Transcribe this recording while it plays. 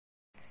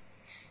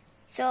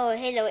So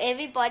hello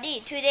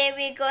everybody, today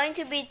we're going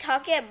to be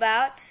talking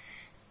about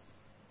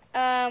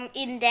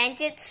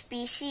endangered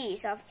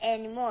species of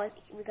animals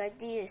because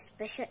this is a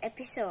special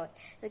episode.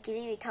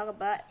 Usually we talk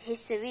about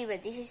history,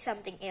 but this is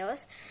something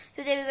else.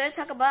 Today we're going to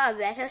talk about a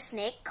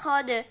rattlesnake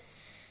called the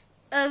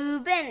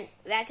Aruban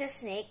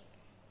rattlesnake.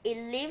 It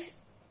lives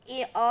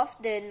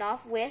off the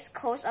northwest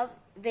coast of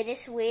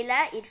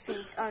Venezuela. It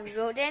feeds on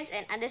rodents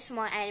and other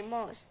small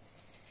animals.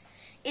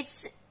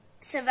 Its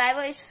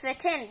survival is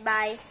threatened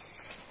by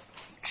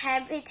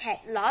habitat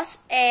loss,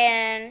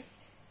 and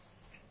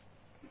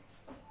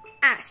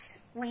us,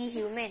 we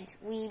humans,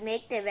 we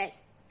make the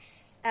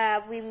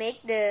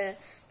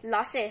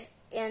losses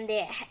in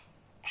their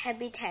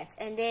habitats,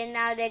 and then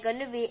now they're going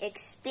to be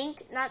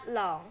extinct not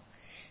long.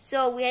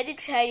 So we had to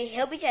try to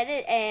help each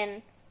other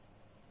and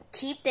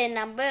keep their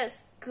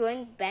numbers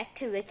growing back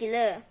to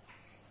regular.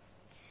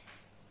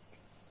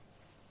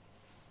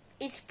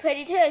 Its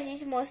predators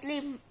is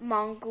mostly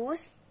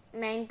mongoose,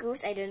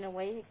 I don't know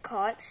what is it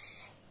called,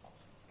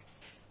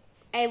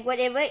 and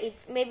whatever it,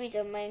 maybe it's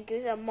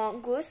a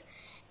mongoose,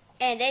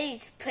 and then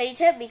its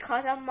predator,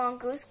 because of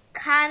mongoose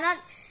cannot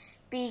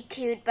be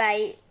killed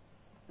by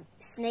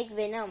snake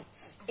venom.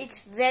 It's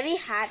very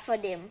hard for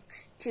them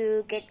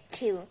to get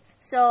killed.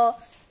 So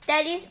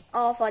that is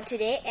all for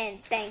today,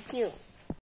 and thank you.